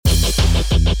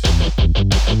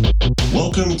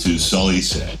Welcome to Sully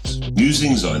Says,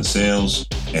 musings on sales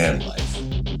and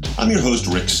life. I'm your host,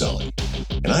 Rick Sully,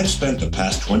 and I've spent the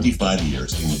past 25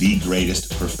 years in the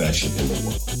greatest profession in the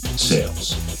world,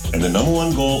 sales. And the number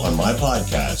one goal on my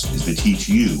podcast is to teach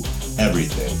you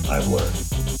everything I've learned.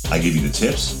 I give you the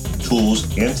tips, tools,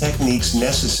 and techniques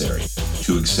necessary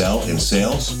to excel in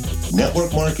sales,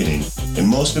 network marketing, and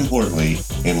most importantly,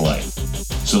 in life.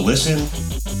 So listen,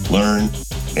 learn,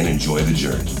 and enjoy the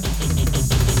journey.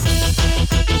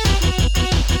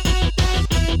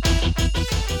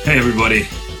 Hey everybody,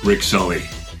 Rick Sully,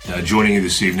 joining you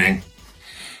this evening,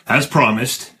 as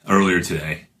promised earlier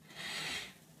today.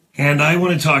 And I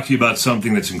want to talk to you about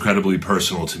something that's incredibly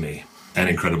personal to me and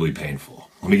incredibly painful.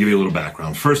 Let me give you a little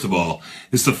background. First of all,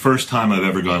 this is the first time I've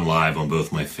ever gone live on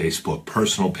both my Facebook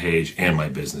personal page and my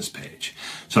business page.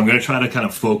 So I'm going to try to kind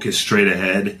of focus straight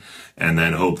ahead and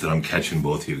then hope that I'm catching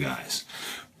both of you guys.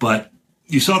 But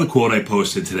you saw the quote I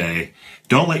posted today: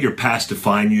 don't let your past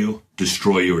define you,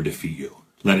 destroy you, or defeat you.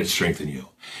 Let it strengthen you.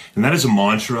 And that is a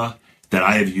mantra that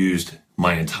I have used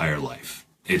my entire life.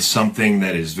 It's something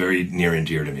that is very near and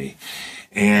dear to me.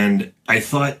 And I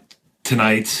thought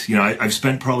tonight, I've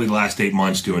spent probably the last 8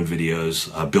 months doing videos,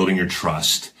 building your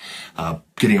trust,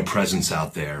 getting a presence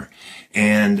out there.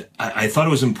 And I thought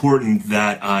it was important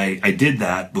that I did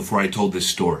that before I told this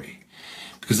story.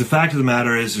 Because the fact of the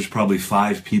matter is there's probably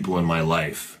 5 people in my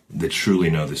life that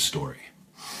truly know this story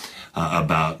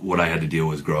about what I had to deal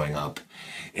with growing up.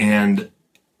 And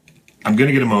I'm going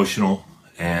to get emotional,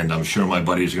 and I'm sure my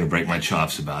buddies are going to break my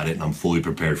chops about it, and I'm fully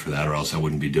prepared for that, or else I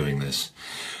wouldn't be doing this.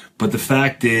 But the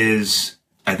fact is,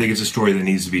 I think it's a story that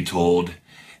needs to be told,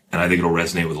 and I think it'll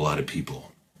resonate with a lot of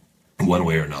people, one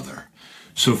way or another.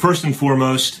 So first and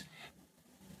foremost,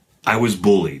 I was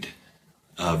bullied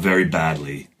very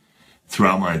badly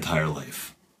throughout my entire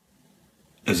life.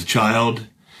 As a child,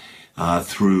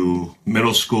 through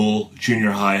middle school,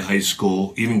 junior high, high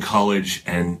school, even college,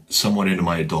 and somewhat into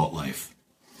my adult life.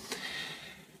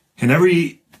 And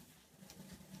everybody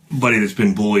that's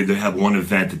been bullied, they have one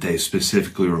event that they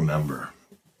specifically remember.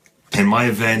 And my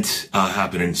event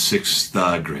happened in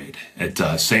 6th grade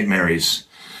at St. Mary's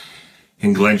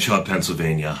in Glenshaw,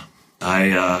 Pennsylvania.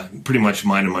 I pretty much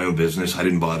minded my own business. I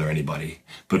didn't bother anybody.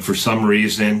 But for some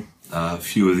reason, a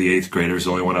few of the 8th graders,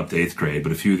 only went up to 8th grade,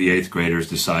 but a few of the 8th graders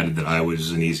decided that I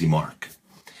was an easy mark.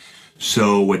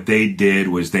 So what they did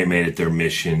was they made it their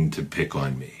mission to pick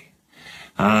on me.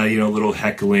 A little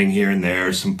heckling here and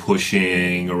there, some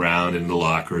pushing around in the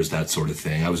lockers, that sort of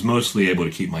thing. I was mostly able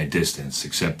to keep my distance,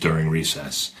 except during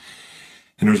recess.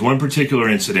 And there was one particular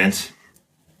incident,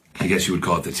 I guess you would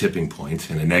call it the tipping point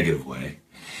in a negative way,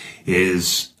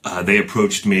 is they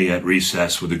approached me at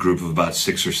recess with a group of about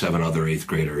 6 or 7 other 8th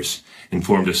graders and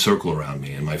formed a circle around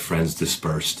me, and my friends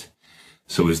dispersed.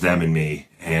 So it was them and me,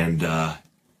 and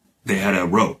they had a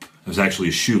rope. It was actually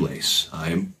a shoelace.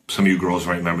 Some of you girls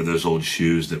might remember those old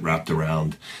shoes that wrapped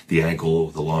around the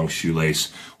ankle, the long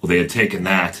shoelace. Well, they had taken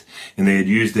that, and they had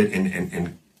used it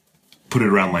and put it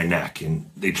around my neck,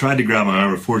 and they tried to grab my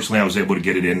arm. Fortunately, I was able to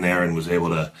get it in there and was able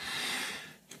to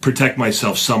protect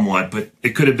myself somewhat, but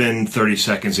it could have been 30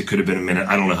 seconds, it could have been a minute,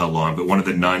 I don't know how long, but one of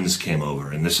the nuns came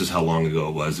over, and this is how long ago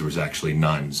it was. There was actually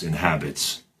nuns in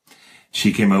habits.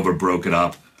 She came over, broke it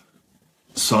up,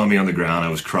 saw me on the ground. I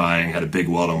was crying, had a big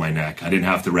welt on my neck. I didn't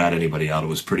have to rat anybody out. It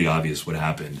was pretty obvious what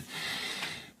happened.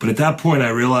 But at that point, I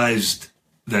realized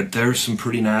that there's some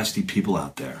pretty nasty people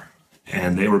out there,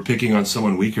 and they were picking on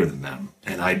someone weaker than them,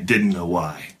 and I didn't know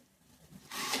why.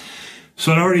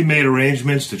 So I'd already made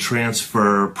arrangements to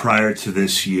transfer prior to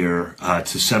this year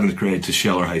to 7th grade to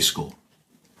Shaler High School.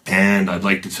 And I'd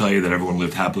like to tell you that everyone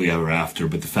lived happily ever after,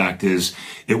 but the fact is,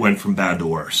 it went from bad to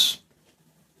worse.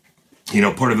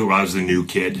 Part of it was I was the new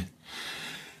kid.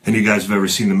 And you guys have ever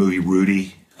seen the movie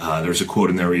Rudy? There's a quote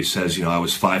in there where he says, I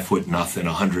was 5'0",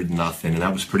 100 nothing, and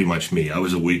that was pretty much me. I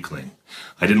was a weakling.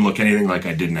 I didn't look anything like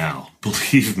I did now.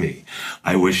 Believe me,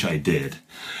 I wish I did.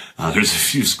 There's a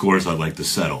few scores I'd like to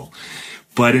settle.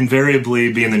 But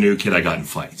invariably, being the new kid, I got in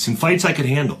fights. And fights I could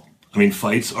handle.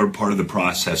 Fights are part of the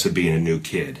process of being a new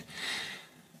kid.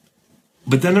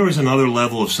 But then there was another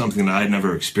level of something that I had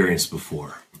never experienced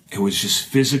before. It was just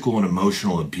physical and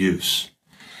emotional abuse.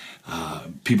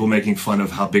 People making fun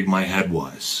of how big my head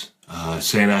was.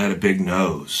 Saying I had a big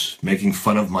nose. Making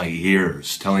fun of my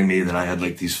ears. Telling me that I had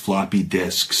these floppy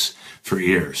discs for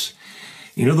ears.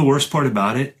 The worst part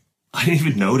about it? I didn't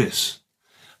even notice.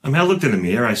 I looked in the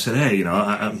mirror, I said, hey,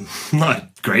 I'm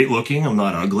not great looking, I'm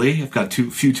not ugly, I've got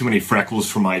too many freckles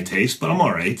for my taste, but I'm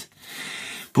all right.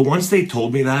 But once they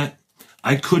told me that,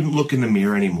 I couldn't look in the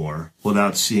mirror anymore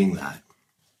without seeing that.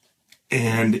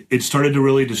 And it started to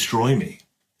really destroy me.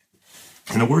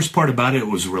 And the worst part about it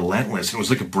was relentless. It was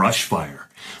like a brush fire.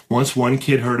 Once one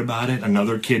kid heard about it,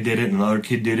 another kid did it, another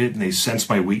kid did it, and they sensed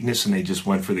my weakness and they just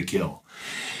went for the kill.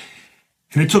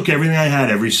 And it took everything I had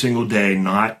every single day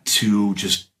not to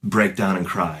just break down and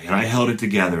cry. And I held it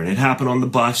together. And it happened on the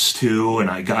bus too. And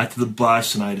I got to the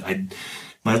bus and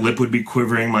my lip would be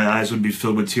quivering, my eyes would be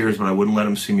filled with tears, but I wouldn't let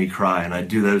them see me cry. And I'd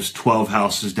do those 12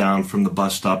 houses down from the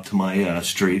bus stop to my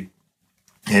street.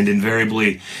 And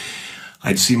invariably,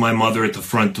 I'd see my mother at the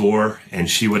front door, and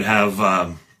she would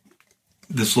have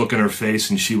this look in her face,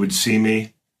 and she would see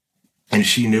me, and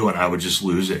she knew it. I would just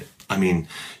lose it. I mean,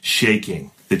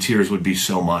 shaking. The tears would be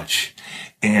so much.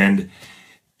 And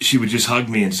she would just hug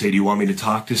me and say, "Do you want me to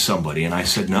talk to somebody?" And I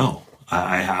said, "No.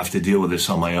 I have to deal with this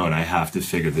on my own. I have to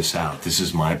figure this out. This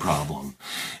is my problem."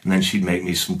 And then she'd make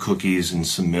me some cookies and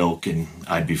some milk, and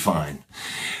I'd be fine.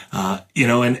 And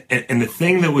the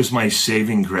thing that was my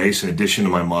saving grace, in addition to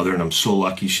my mother, and I'm so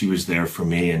lucky she was there for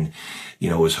me and,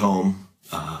 was home.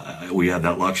 We had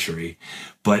that luxury.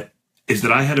 But is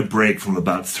that I had a break from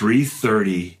about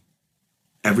 3:30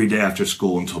 every day after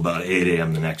school until about 8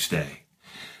 a.m. the next day.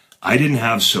 I didn't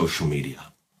have social media.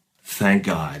 Thank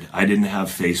God. I didn't have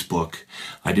Facebook.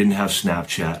 I didn't have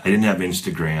Snapchat. I didn't have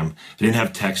Instagram. I didn't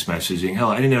have text messaging.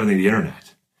 Hell, I didn't have any of the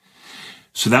internet.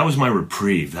 So that was my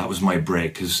reprieve. That was my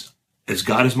break. Because as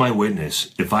God is my witness,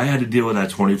 if I had to deal with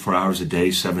that 24 hours a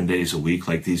day, 7 days a week,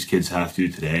 like these kids have to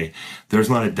today, there's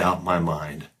not a doubt in my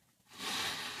mind.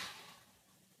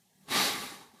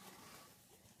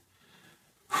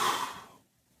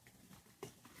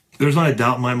 There's not a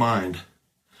doubt in my mind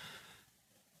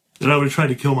that I would have tried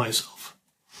to kill myself.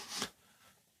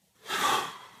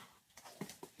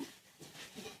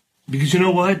 Because you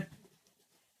know what?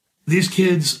 These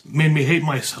kids made me hate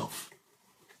myself.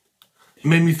 It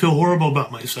made me feel horrible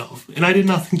about myself. And I did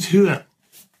nothing to them.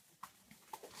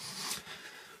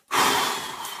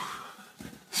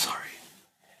 Sorry.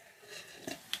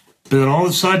 But then all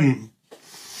of a sudden,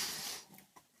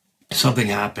 something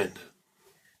happened.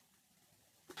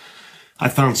 I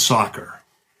found soccer.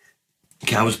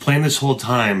 Okay, I was playing this whole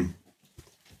time,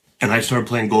 and I started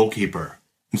playing goalkeeper.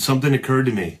 And something occurred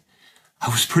to me. I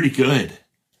was pretty good.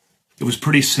 It was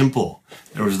pretty simple.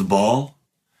 There was the ball,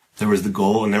 there was the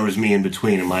goal, and there was me in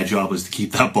between. And my job was to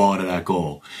keep that ball out of that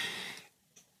goal.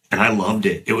 And I loved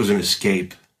it. It was an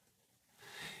escape.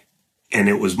 And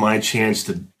it was my chance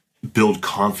to build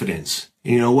confidence.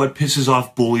 And you know what pisses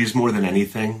off bullies more than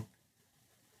anything?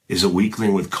 Is a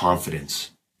weakling with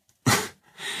confidence.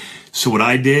 So what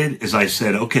I did is I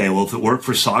said, okay, well, if it worked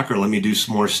for soccer, let me do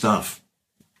some more stuff.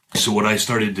 So what I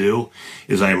started to do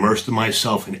is I immersed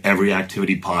myself in every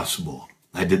activity possible.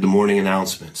 I did the morning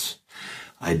announcements.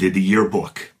 I did the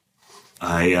yearbook.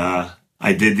 I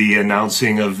did the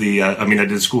announcing of I did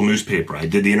the school newspaper. I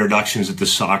did the introductions at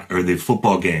the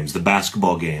football games, the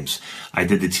basketball games. I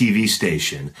did the TV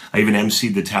station. I even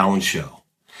emceed the talent show.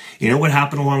 You know what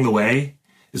happened along the way?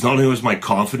 Is not only was my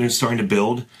confidence starting to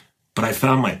build, but I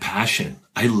found my passion.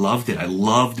 I loved it. I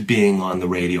loved being on the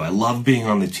radio. I loved being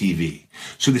on the TV.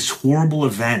 So this horrible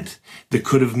event that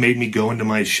could have made me go into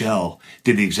my shell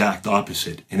did the exact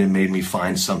opposite, and it made me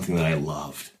find something that I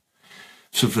loved.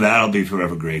 So for that, I'll be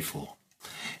forever grateful.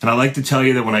 And I like to tell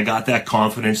you that when I got that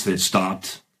confidence, that it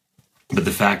stopped, but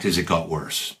the fact is it got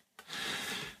worse.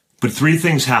 But 3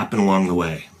 things happened along the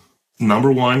way.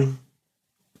 Number 1,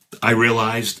 I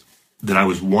realized that I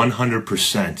was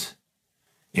 100%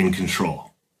 in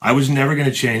control. I was never going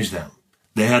to change them.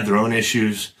 They had their own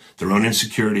issues, their own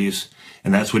insecurities,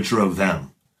 and that's what drove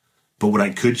them. But what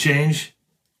I could change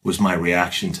was my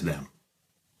reaction to them.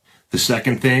 The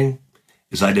second thing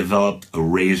is I developed a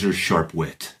razor sharp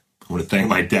wit. I want to thank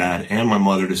my dad and my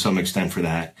mother to some extent for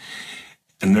that.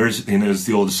 And there's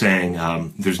the old saying,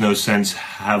 there's no sense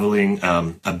having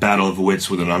a battle of wits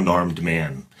with an unarmed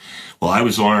man. Well, I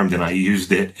was armed and I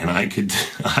used it, and I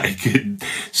could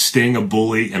sting a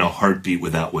bully in a heartbeat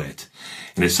with that wit.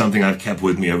 And it's something I've kept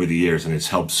with me over the years, and it's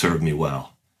helped serve me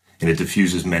well. And it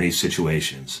diffuses many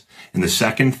situations. And the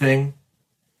second thing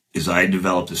is I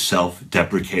developed a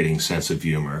self-deprecating sense of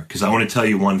humor. Because I want to tell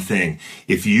you one thing.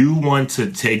 If you want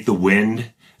to take the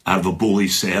wind out of a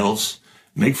bully's sails,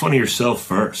 make fun of yourself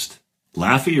first.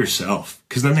 Laugh at yourself,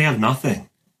 because then they have nothing.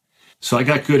 So I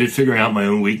got good at figuring out my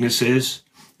own weaknesses,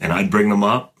 and I'd bring them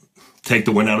up, take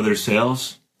the wind out of their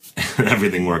sails, and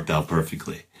everything worked out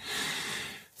perfectly.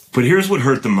 But here's what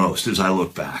hurt the most as I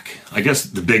look back. I guess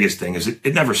the biggest thing is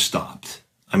it never stopped.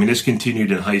 I mean, this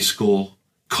continued in high school,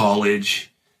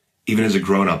 college. Even as a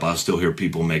grown-up, I'll still hear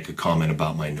people make a comment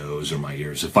about my nose or my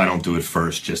ears if I don't do it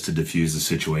first just to diffuse the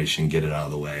situation, get it out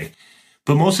of the way.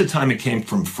 But most of the time it came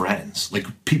from friends, like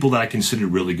people that I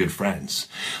considered really good friends.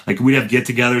 Like we'd have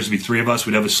get-togethers, it'd be three of us,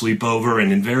 we'd have a sleepover,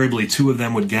 and invariably two of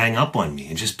them would gang up on me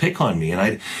and just pick on me.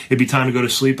 And it'd be time to go to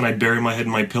sleep, and I'd bury my head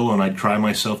in my pillow and I'd cry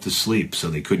myself to sleep so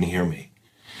they couldn't hear me.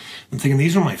 I'm thinking,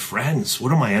 these are my friends.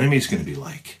 What are my enemies going to be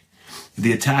like?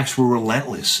 The attacks were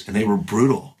relentless and they were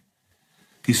brutal.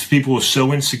 These people were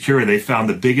so insecure, they found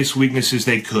the biggest weaknesses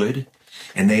they could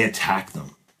and they attacked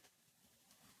them.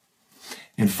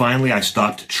 And finally, I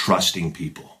stopped trusting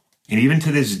people. And even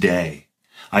to this day,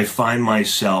 I find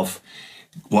myself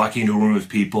walking into a room of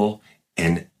people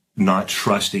and not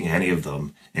trusting any of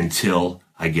them until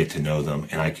I get to know them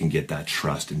and I can get that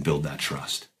trust and build that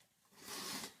trust.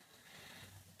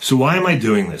 So why am I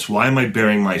doing this? Why am I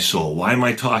bearing my soul? Why am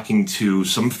I talking to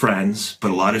some friends,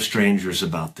 but a lot of strangers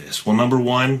about this? Well, number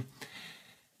one,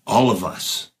 all of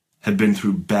us have been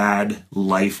through bad,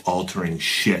 life-altering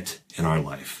shit in our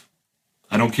life.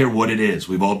 I don't care what it is.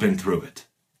 We've all been through it.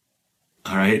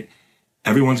 All right?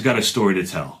 Everyone's got a story to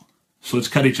tell. So let's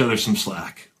cut each other some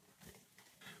slack.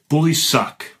 Bullies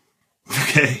suck.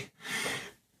 Okay?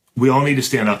 We all need to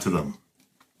stand up to them.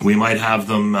 We might have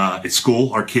them at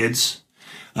school, our kids.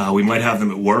 We might have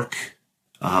them at work.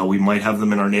 We might have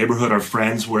them in our neighborhood, our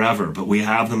friends, wherever. But we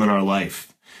have them in our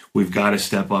life. We've got to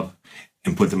step up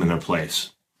and put them in their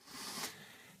place.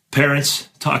 Parents,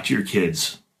 talk to your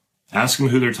kids. Ask them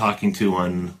who they're talking to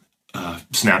on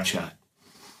Snapchat,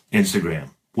 Instagram.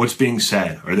 What's being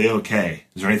said? Are they okay?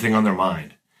 Is there anything on their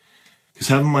mind? Because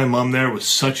having my mom there was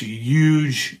such a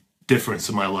huge difference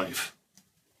in my life.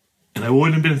 And I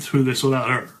wouldn't have been through this without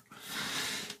her.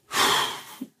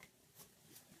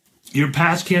 Your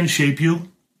past can shape you.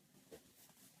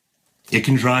 It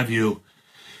can drive you.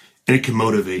 And it can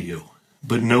motivate you.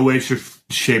 But in no way,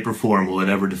 shape, or form will it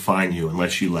ever define you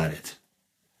unless you let it.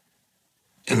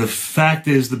 And the fact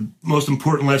is, the most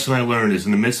important lesson I learned is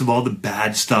in the midst of all the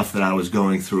bad stuff that I was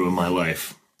going through in my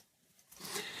life,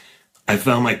 I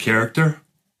found my character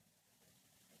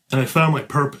and I found my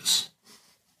purpose.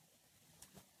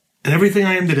 And everything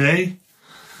I am today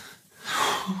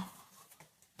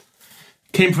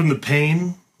came from the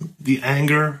pain, the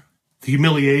anger, the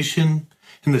humiliation,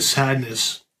 and the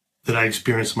sadness that I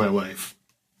experienced in my life.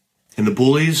 And the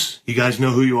bullies, you guys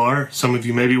know who you are. Some of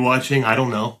you may be watching. I don't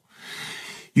know.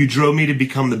 You drove me to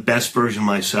become the best version of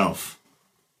myself.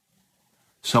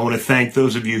 So I want to thank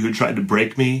those of you who tried to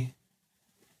break me,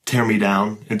 tear me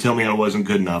down, and tell me I wasn't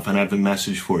good enough. And I have a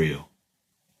message for you.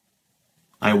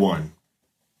 I won.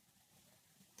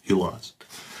 You lost.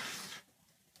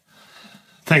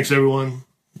 Thanks, everyone.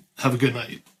 Have a good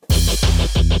night.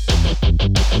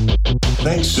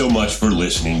 Thanks so much for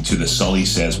listening to the Sully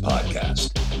Says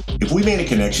podcast. If we made a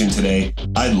connection today,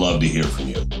 I'd love to hear from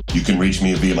you. You can reach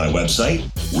me via my website,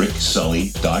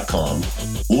 ricksully.com,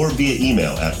 or via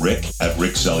email at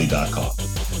rick@ricksully.com.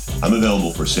 I'm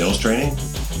available for sales training,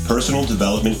 personal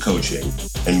development coaching,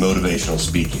 and motivational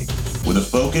speaking, with a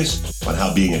focus on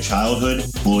how being a childhood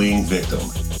bullying victim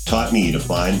taught me to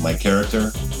find my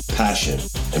character, passion,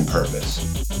 and purpose.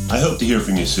 I hope to hear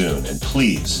from you soon, and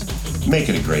please make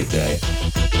it a great day.